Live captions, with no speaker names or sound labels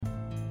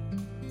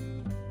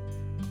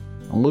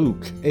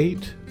Luke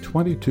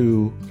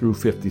 8:22 through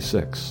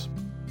 56.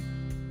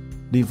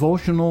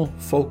 Devotional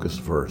focus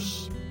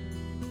verse.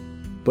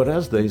 But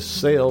as they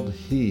sailed,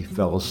 he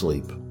fell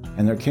asleep.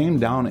 And there came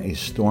down a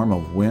storm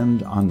of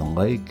wind on the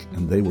lake,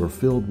 and they were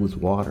filled with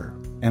water,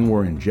 and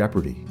were in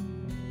jeopardy.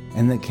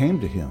 And they came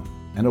to him,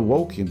 and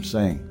awoke him,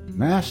 saying,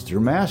 Master,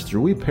 Master,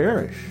 we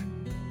perish.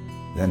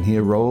 Then he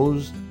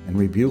arose, and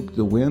rebuked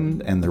the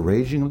wind and the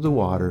raging of the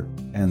water,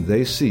 and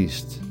they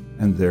ceased,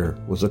 and there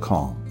was a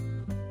calm.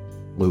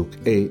 Luke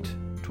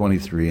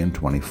 8:23 and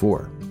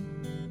 24.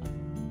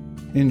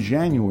 In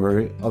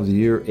January of the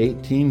year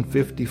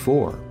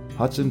 1854,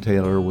 Hudson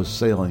Taylor was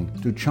sailing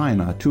to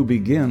China to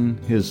begin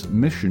his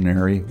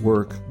missionary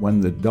work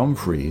when the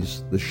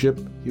Dumfries, the ship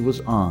he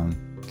was on,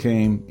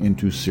 came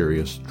into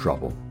serious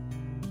trouble.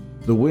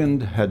 The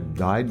wind had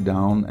died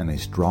down and a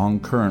strong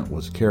current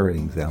was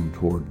carrying them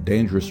toward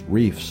dangerous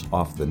reefs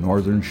off the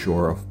northern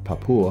shore of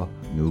Papua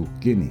New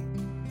Guinea.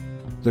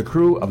 The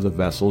crew of the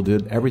vessel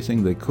did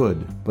everything they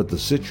could, but the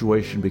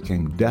situation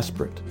became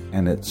desperate,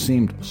 and it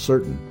seemed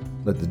certain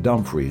that the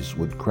Dumfries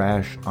would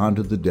crash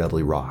onto the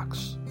deadly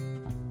rocks.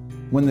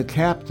 When the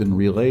captain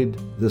relayed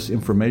this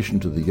information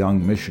to the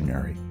young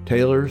missionary,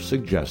 Taylor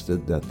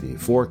suggested that the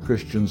 4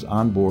 Christians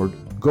on board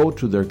go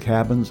to their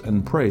cabins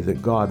and pray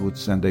that God would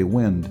send a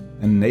wind,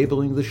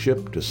 enabling the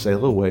ship to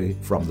sail away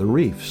from the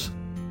reefs.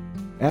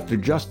 After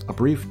just a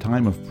brief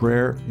time of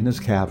prayer in his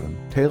cabin,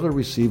 Taylor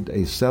received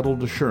a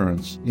settled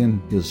assurance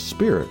in his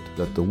spirit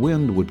that the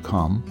wind would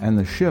come and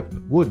the ship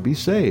would be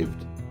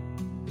saved.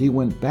 He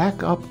went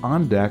back up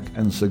on deck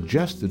and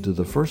suggested to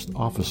the first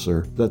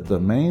officer that the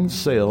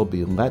mainsail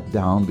be let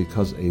down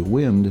because a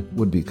wind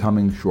would be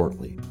coming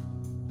shortly.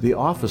 The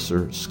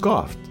officer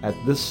scoffed at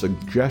this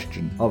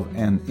suggestion of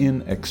an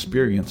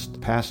inexperienced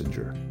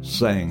passenger,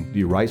 saying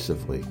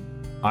derisively,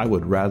 "I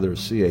would rather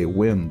see a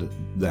wind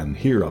than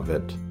hear of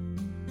it."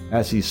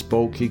 As he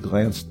spoke, he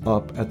glanced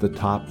up at the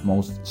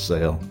topmost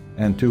sail,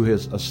 and to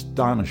his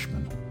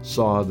astonishment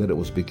saw that it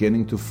was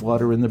beginning to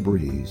flutter in the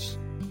breeze.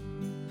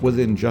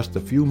 Within just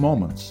a few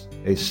moments,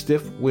 a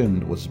stiff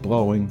wind was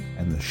blowing,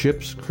 and the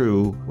ship's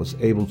crew was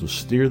able to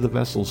steer the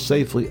vessel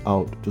safely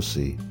out to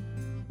sea.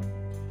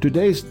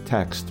 Today's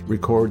text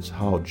records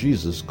how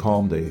Jesus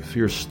calmed a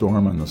fierce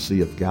storm on the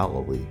Sea of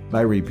Galilee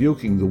by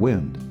rebuking the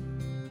wind.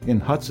 In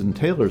Hudson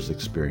Taylor's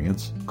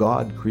experience,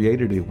 God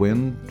created a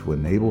wind to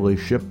enable a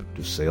ship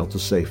to sail to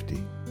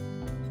safety.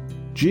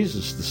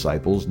 Jesus'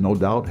 disciples no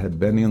doubt had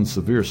been in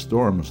severe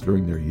storms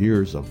during their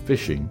years of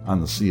fishing on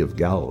the Sea of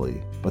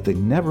Galilee, but they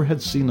never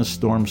had seen a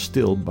storm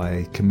stilled by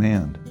a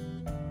command.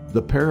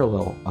 The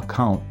parallel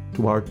account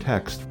to our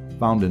text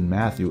found in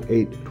Matthew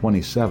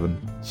 8:27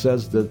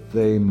 says that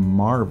they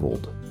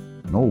marveled.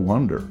 No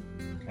wonder.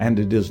 And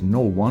it is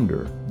no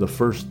wonder the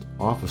first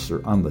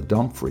officer on the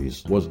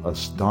Dumfries was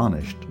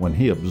astonished when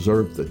he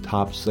observed the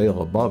top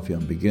sail above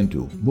him begin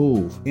to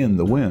move in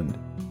the wind.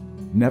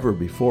 Never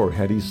before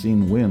had he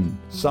seen wind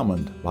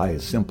summoned by a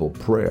simple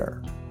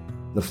prayer.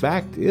 The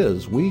fact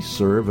is, we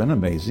serve an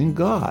amazing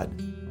God.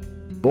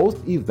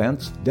 Both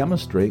events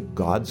demonstrate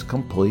God's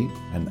complete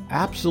and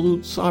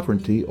absolute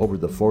sovereignty over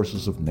the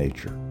forces of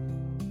nature.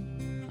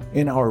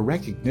 In our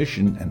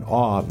recognition and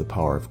awe of the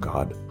power of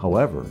God,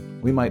 however,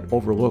 we might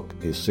overlook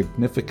a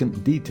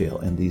significant detail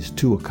in these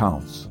 2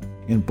 accounts.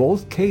 In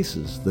both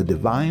cases, the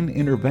divine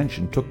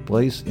intervention took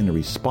place in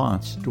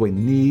response to a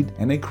need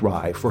and a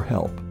cry for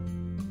help.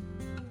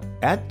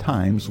 At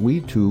times, we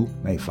too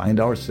may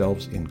find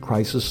ourselves in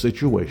crisis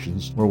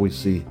situations where we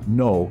see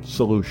no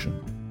solution.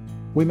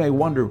 We may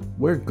wonder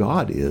where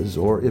God is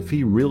or if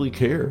He really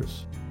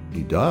cares.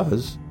 He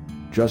does.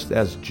 Just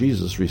as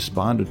Jesus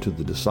responded to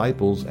the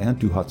disciples and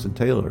to Hudson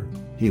Taylor,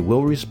 He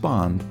will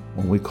respond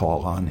when we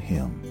call on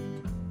Him.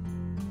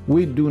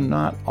 We do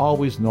not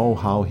always know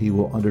how He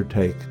will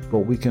undertake, but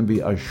we can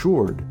be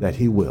assured that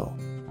He will.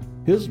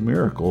 His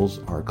miracles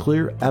are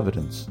clear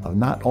evidence of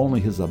not only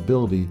His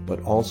ability,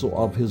 but also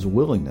of His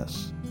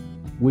willingness.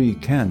 We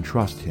can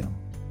trust Him.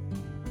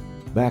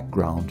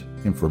 Background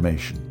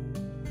information.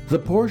 The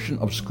portion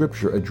of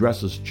Scripture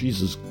addresses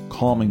Jesus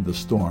calming the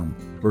storm,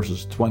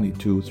 verses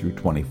 22 through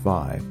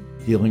 25,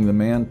 healing the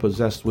man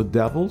possessed with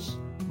devils,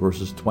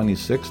 verses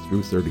 26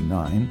 through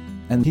 39,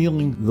 and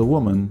healing the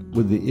woman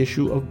with the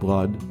issue of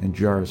blood and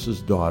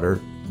Jairus' daughter,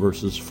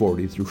 verses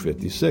 40 through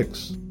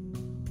 56.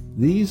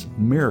 These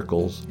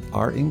miracles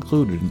are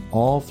included in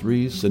all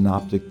 3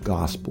 synoptic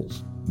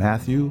Gospels,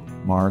 Matthew,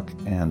 Mark,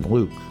 and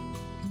Luke.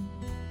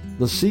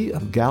 The Sea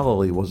of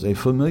Galilee was a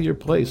familiar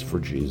place for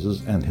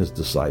Jesus and His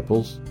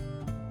disciples.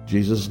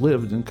 Jesus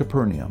lived in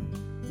Capernaum,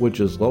 which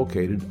is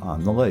located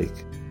on the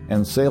lake,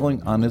 and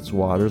sailing on its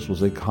waters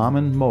was a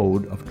common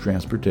mode of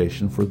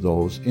transportation for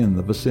those in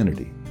the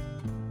vicinity.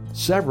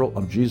 Several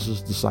of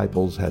Jesus'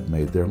 disciples had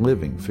made their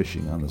living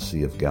fishing on the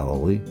Sea of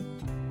Galilee.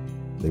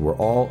 They were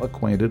all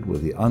acquainted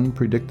with the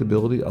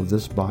unpredictability of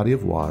this body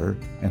of water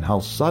and how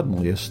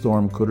suddenly a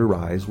storm could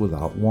arise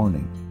without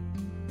warning.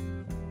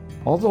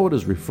 Although it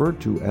is referred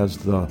to as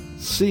the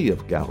Sea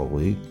of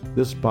Galilee,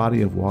 this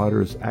body of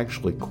water is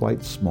actually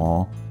quite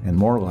small and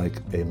more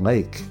like a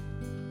lake.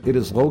 It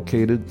is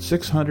located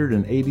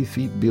 680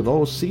 feet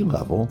below sea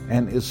level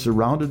and is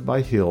surrounded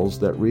by hills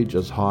that reach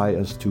as high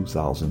as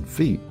 2,000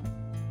 feet.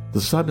 The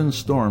sudden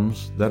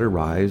storms that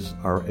arise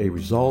are a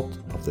result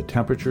of the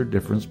temperature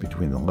difference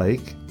between the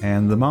lake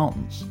and the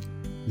mountains.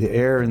 The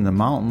air in the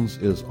mountains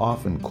is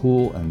often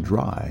cool and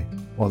dry,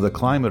 while the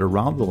climate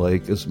around the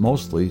lake is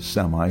mostly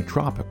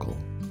semi-tropical.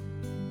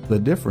 The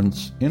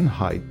difference in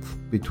height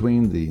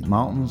between the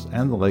mountains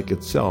and the lake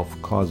itself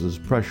causes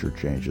pressure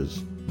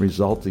changes,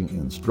 resulting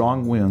in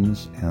strong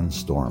winds and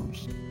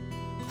storms.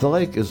 The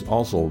lake is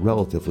also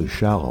relatively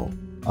shallow,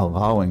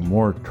 allowing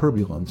more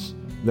turbulence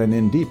than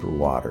in deeper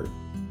water.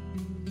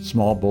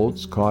 Small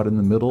boats caught in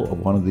the middle of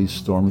one of these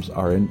storms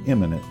are in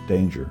imminent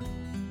danger.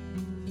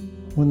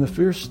 When the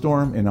fierce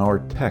storm in our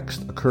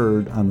text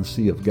occurred on the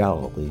Sea of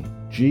Galilee,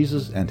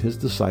 Jesus and his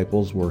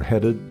disciples were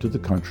headed to the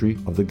country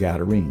of the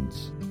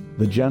Gadarenes,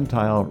 the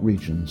Gentile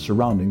region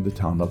surrounding the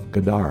town of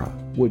Gadara,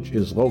 which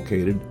is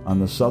located on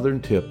the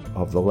southern tip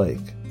of the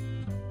lake.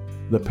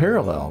 The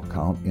parallel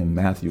account in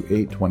Matthew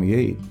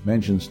 8:28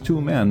 mentions two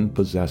men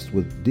possessed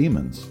with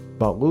demons,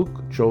 but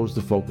Luke chose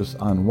to focus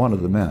on one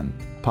of the men,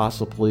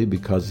 possibly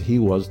because he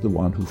was the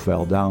one who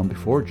fell down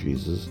before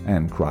Jesus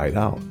and cried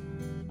out.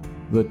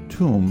 The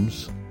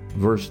tombs,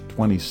 verse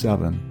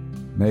 27,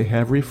 may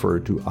have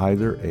referred to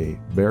either a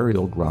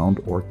burial ground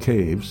or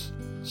caves,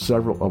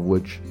 several of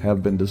which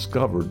have been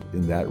discovered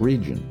in that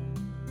region.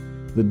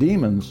 The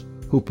demons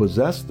who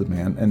possessed the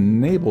man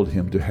enabled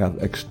him to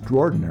have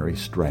extraordinary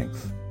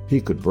strength. He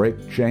could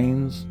break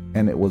chains,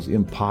 and it was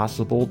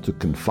impossible to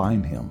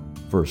confine him,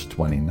 verse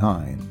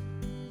 29.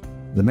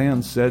 The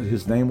man said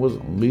his name was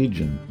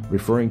Legion,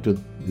 referring to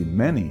the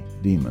many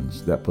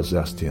demons that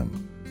possessed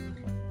him.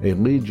 A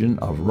legion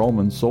of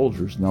Roman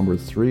soldiers numbered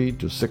 3,000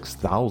 to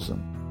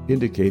 6,000,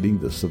 indicating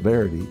the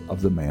severity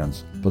of the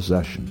man's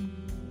possession.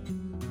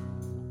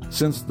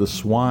 Since the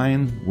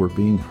swine were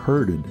being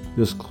herded,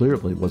 this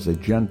clearly was a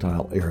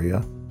Gentile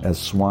area, as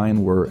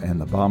swine were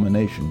an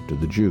abomination to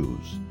the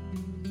Jews.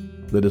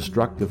 The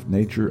destructive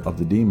nature of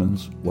the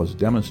demons was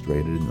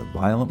demonstrated in the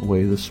violent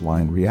way the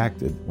swine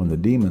reacted when the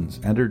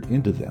demons entered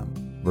into them,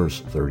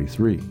 verse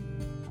 33.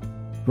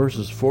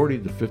 Verses 40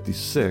 to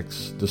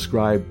 56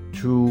 describe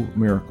two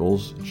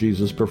miracles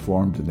Jesus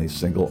performed in a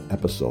single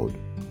episode.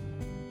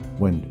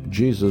 When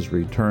Jesus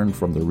returned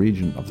from the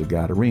region of the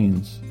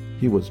Gadarenes,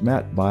 he was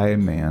met by a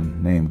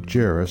man named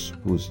Jairus,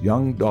 whose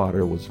young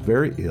daughter was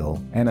very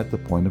ill and at the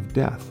point of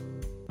death.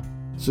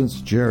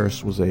 Since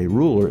Jairus was a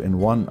ruler in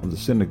one of the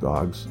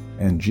synagogues,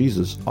 and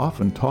Jesus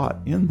often taught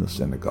in the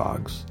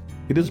synagogues,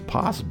 it is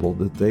possible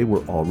that they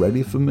were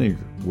already familiar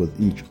with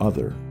each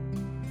other.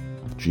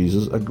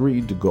 Jesus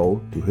agreed to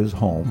go to his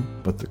home,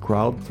 but the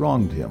crowd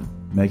thronged him,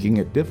 making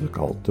it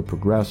difficult to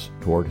progress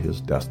toward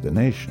his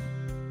destination.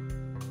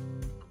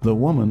 The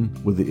woman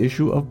with the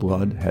issue of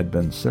blood had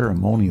been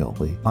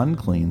ceremonially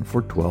unclean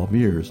for 12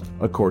 years,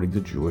 according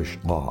to Jewish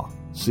law.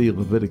 See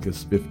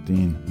Leviticus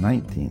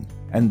 15:19,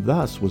 and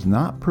thus was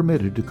not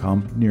permitted to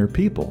come near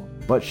people,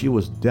 but she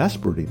was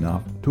desperate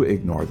enough to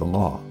ignore the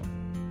law.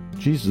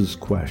 Jesus'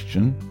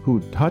 question, "Who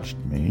touched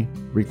me?"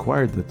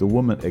 required that the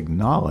woman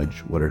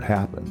acknowledge what had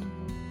happened.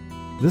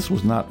 This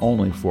was not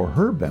only for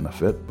her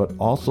benefit, but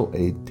also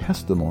a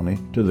testimony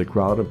to the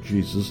crowd of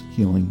Jesus'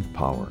 healing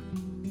power.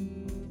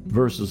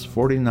 Verses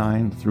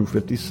 49 through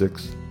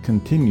 56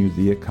 continue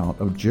the account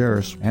of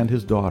Jairus and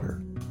his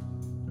daughter.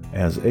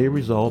 As a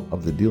result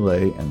of the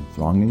delay and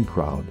thronging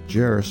crowd,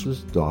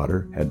 Jairus'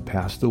 daughter had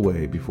passed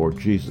away before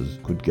Jesus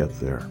could get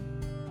there.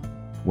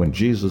 When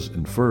Jesus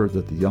inferred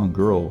that the young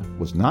girl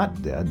was not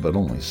dead but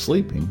only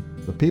sleeping,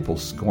 the people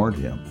scorned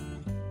him.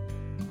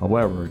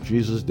 However,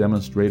 Jesus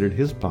demonstrated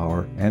his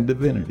power and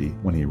divinity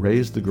when he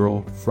raised the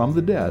girl from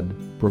the dead,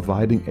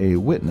 providing a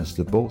witness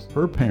to both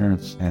her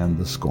parents and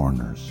the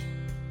scorners.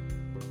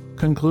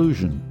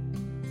 Conclusion: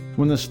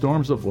 when the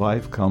storms of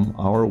life come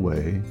our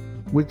way,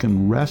 we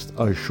can rest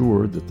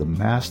assured that the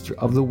Master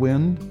of the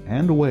wind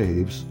and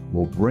waves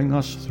will bring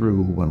us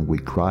through when we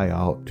cry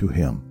out to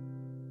him.